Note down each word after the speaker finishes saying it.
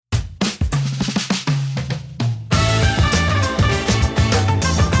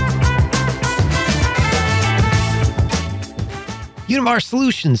Univar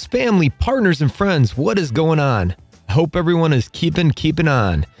Solutions, family, partners, and friends, what is going on? I hope everyone is keeping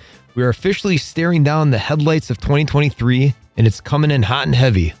on. We are officially staring down the headlights of 2023, and it's coming in hot and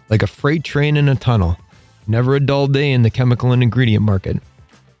heavy, like a freight train in a tunnel. Never a dull day in the chemical and ingredient market.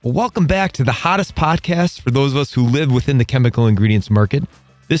 Well, welcome back to the hottest podcast for those of us who live within the chemical ingredients market.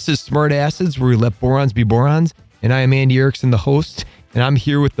 This is Smart Acids, where we let borons be borons, and I am Andy Erickson, the host, and I'm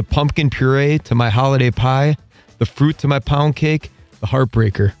here with the pumpkin puree to my holiday pie, the fruit to my pound cake, the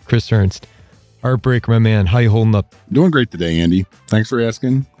heartbreaker, Chris Ernst. Heartbreaker, my man. How you holding up? Doing great today, Andy. Thanks for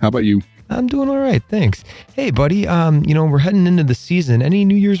asking. How about you? I'm doing all right, thanks. Hey, buddy, we're heading into the season. Any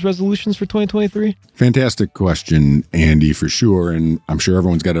New Year's resolutions for 2023? Fantastic question, Andy, for sure. And I'm sure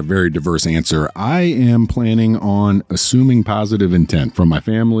everyone's got a very diverse answer. I am planning on assuming positive intent from my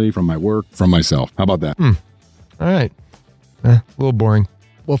family, from my work, from myself. How about that? All right. A little boring.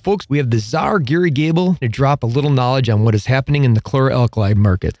 Well, folks, we have the czar, Gary Gable, to drop a little knowledge on what is happening in the Chlor-Alkali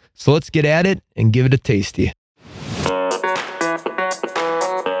market. So let's get at it and give it a tasty.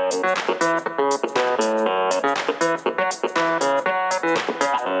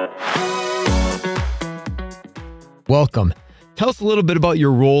 Welcome. Tell us a little bit about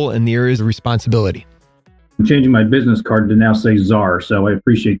your role and the areas of responsibility. I'm changing my business card to now say czar, so I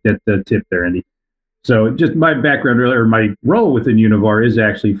appreciate that tip there, Andy. So just my background, or my role within Univar is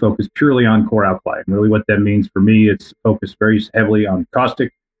actually focused purely on Chlor-Alkali. And really what that means for me, it's focused very heavily on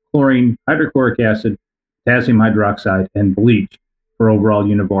caustic, chlorine, hydrochloric acid, potassium hydroxide, and bleach for overall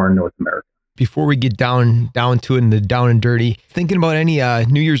Univar in North America. Before we get down to it in the down and dirty, thinking about any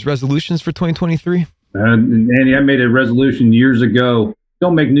New Year's resolutions for 2023? Andy, I made a resolution years ago.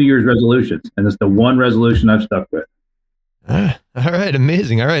 Don't make New Year's resolutions. And it's the one resolution I've stuck with. All right,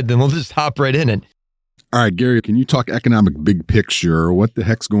 amazing. All right, then we'll just hop right in it. All right, Gary, can you talk economic big picture? What the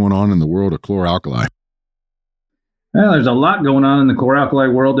heck's going on in the world of Chlor-Alkali? Well, there's a lot going on in the Chlor-Alkali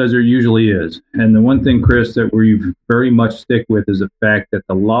world, as there usually is. And the one thing, Chris, that we very much stick with is the fact that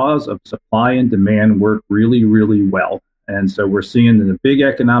the laws of supply and demand work really, really well. And so we're seeing in the big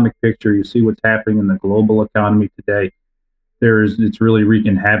economic picture, you see what's happening in the global economy today. It's really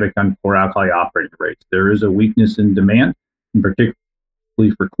wreaking havoc on Chlor-Alkali operating rates. There is a weakness in demand, particularly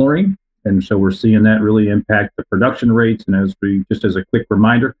for chlorine. And so we're seeing that really impact the production rates. And just as a quick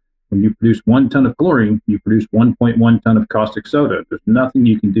reminder, when you produce 1 ton of chlorine, you produce 1.1 ton of caustic soda. There's nothing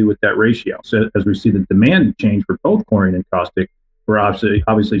you can do with that ratio. So as we see the demand change for both chlorine and caustic, we're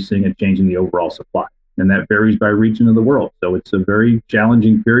obviously seeing a change in the overall supply. And that varies by region of the world. So it's a very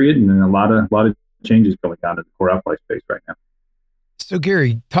challenging period and a lot of changes going on in the Chlor-Alkali space right now. So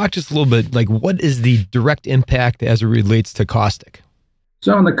Gary, talk to us a little bit, like what is the direct impact as it relates to caustic?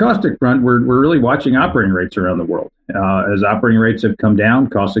 So on the caustic front, we're really watching operating rates around the world. As operating rates have come down,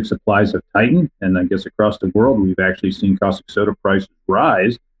 caustic supplies have tightened. And I guess across the world, we've actually seen caustic soda prices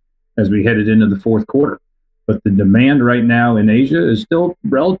rise as we headed into the fourth quarter. But the demand right now in Asia is still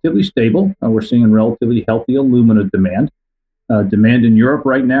relatively stable. We're seeing relatively healthy alumina demand. Demand in Europe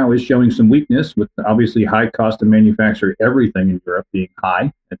right now is showing some weakness with obviously high cost to manufacture everything in Europe being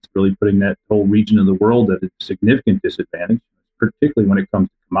high. It's really putting that whole region of the world at a significant disadvantage, particularly when it comes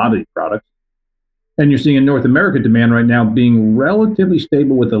to commodity products. And you're seeing North America demand right now being relatively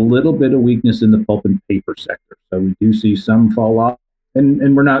stable with a little bit of weakness in the pulp and paper sector. So we do see some fall off.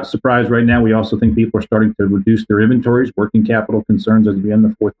 And we're not surprised right now. We also think people are starting to reduce their inventories, working capital concerns as we end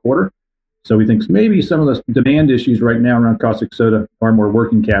the fourth quarter. So we think maybe some of the demand issues right now around caustic soda are more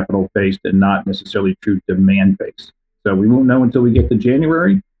working capital based and not necessarily true demand based. So we won't know until we get to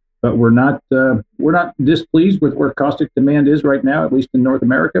January. But we're not displeased with where caustic demand is right now, at least in North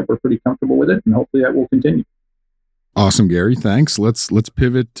America. We're pretty comfortable with it, and hopefully that will continue. Awesome, Gary. Thanks. Let's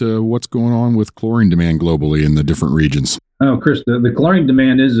pivot to what's going on with chlorine demand globally in the different regions. Oh, Chris, the chlorine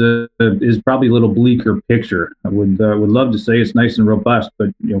demand is probably a little bleaker picture. I would love to say it's nice and robust, but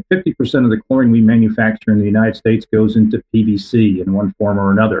 50% of the chlorine we manufacture in the United States goes into PVC in one form or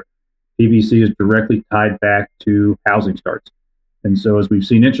another. PVC is directly tied back to housing starts. And so as we've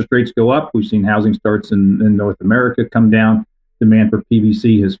seen interest rates go up, we've seen housing starts in North America come down, demand for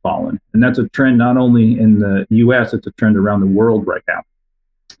PVC has fallen. And that's a trend not only in the U.S., it's a trend around the world right now.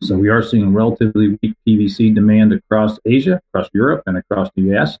 So we are seeing relatively weak PVC demand across Asia, across Europe, and across the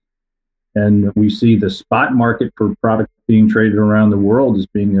U.S. And we see the spot market for products being traded around the world as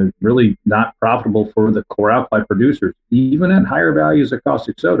being really not profitable for the Chlor-Alkali producers, even at higher values of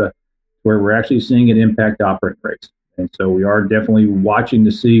caustic soda, where we're actually seeing it impact operating rates. And so we are definitely watching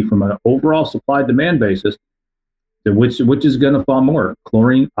to see from an overall supply-demand basis which is going to fall more,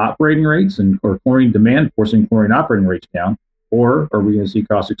 chlorine operating rates or chlorine demand forcing chlorine operating rates down, or are we going to see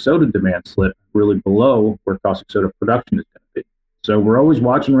caustic soda demand slip really below where caustic soda production is going to be? So we're always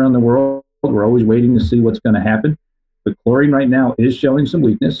watching around the world. We're always waiting to see what's going to happen. But chlorine right now is showing some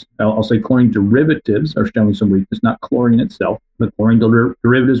weakness. I'll say chlorine derivatives are showing some weakness, not chlorine itself. But chlorine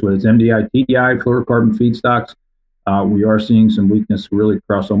derivatives, whether it's MDI, TDI, fluorocarbon feedstocks, we are seeing some weakness really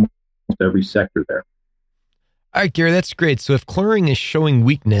across almost every sector there. All right, Gary, that's great. So if chlorine is showing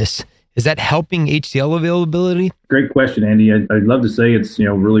weakness, is that helping HCl availability? Great question, Andy. I'd love to say it's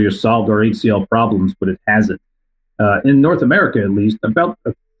really solved our HCl problems, but it hasn't. In North America, at least, about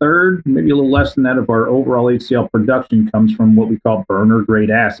a third, maybe a little less than that, of our overall HCl production comes from what we call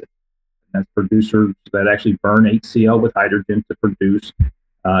burner-grade acid. That's producers that actually burn HCl with hydrogen to produce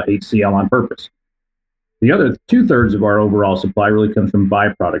HCl on purpose. The other 2/3 of our overall supply really comes from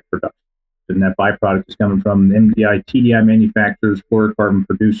byproduct production. And that byproduct is coming from MDI, TDI manufacturers, fluorocarbon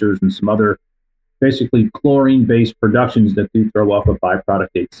producers, and some other basically chlorine-based productions that do throw off a byproduct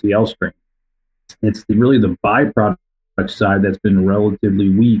HCl stream. It's really the byproduct side that's been relatively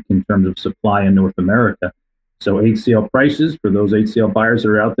weak in terms of supply in North America. So HCl prices, for those HCl buyers that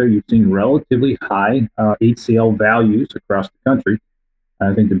are out there, you've seen relatively high HCl values across the country.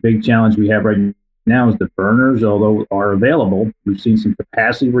 I think the big challenge we have right now is the burners, although are available. We've seen some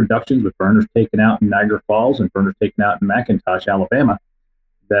capacity reductions with burners taken out in Niagara Falls and burners taken out in McIntosh, Alabama,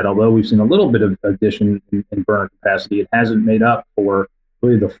 that although we've seen a little bit of addition in burner capacity, it hasn't made up for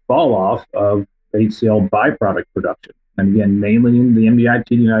really the fall off of HCl byproduct production. And again, mainly in the MDI,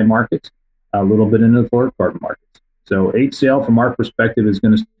 TDI markets, a little bit into the fluorocarbon markets. So HCl, from our perspective, is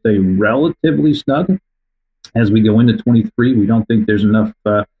going to stay relatively snug as we go into 23. We don't think there's enough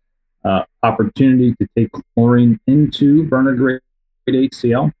opportunity to take chlorine into burner-grade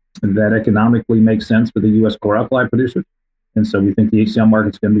HCl that economically makes sense for the U.S. chlor-alkali producers. And so we think the HCl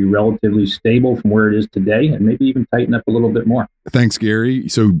market's going to be relatively stable from where it is today and maybe even tighten up a little bit more. Thanks, Gary.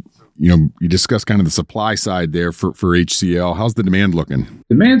 So, you discussed kind of the supply side there for HCl. How's the demand looking?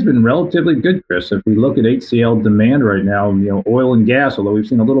 Demand's been relatively good, Chris. If we look at HCl demand right now, oil and gas, although we've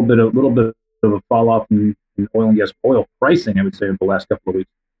seen a little bit of a fall off in oil and gas oil pricing, I would say, over the last couple of weeks,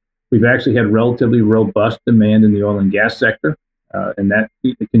 we've actually had relatively robust demand in the oil and gas sector. And that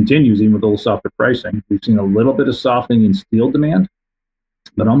continues even with a little softer pricing. We've seen a little bit of softening in steel demand,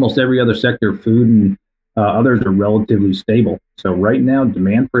 but almost every other sector, food and others, are relatively stable. So right now,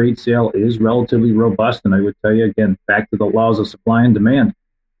 demand for HCl is relatively robust. And I would tell you, again, back to the laws of supply and demand,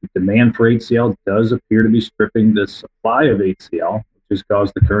 the demand for HCl does appear to be stripping the supply of HCl, which has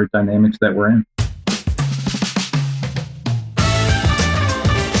caused the current dynamics that we're in.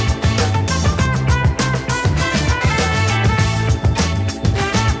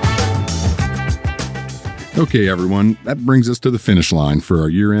 Okay, everyone, that brings us to the finish line for our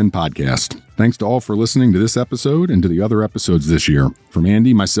year-end podcast. Thanks to all for listening to this episode and to the other episodes this year. From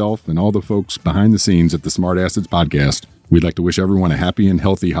Andy, myself, and all the folks behind the scenes at the Smart Acids podcast, we'd like to wish everyone a happy and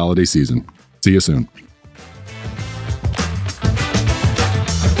healthy holiday season. See you soon.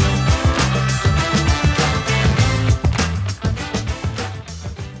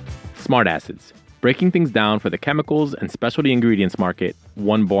 Smart Acids, breaking things down for the chemicals and specialty ingredients market,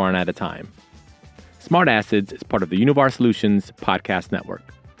 one boron at a time. Smart Acids is part of the Univar Solutions podcast network.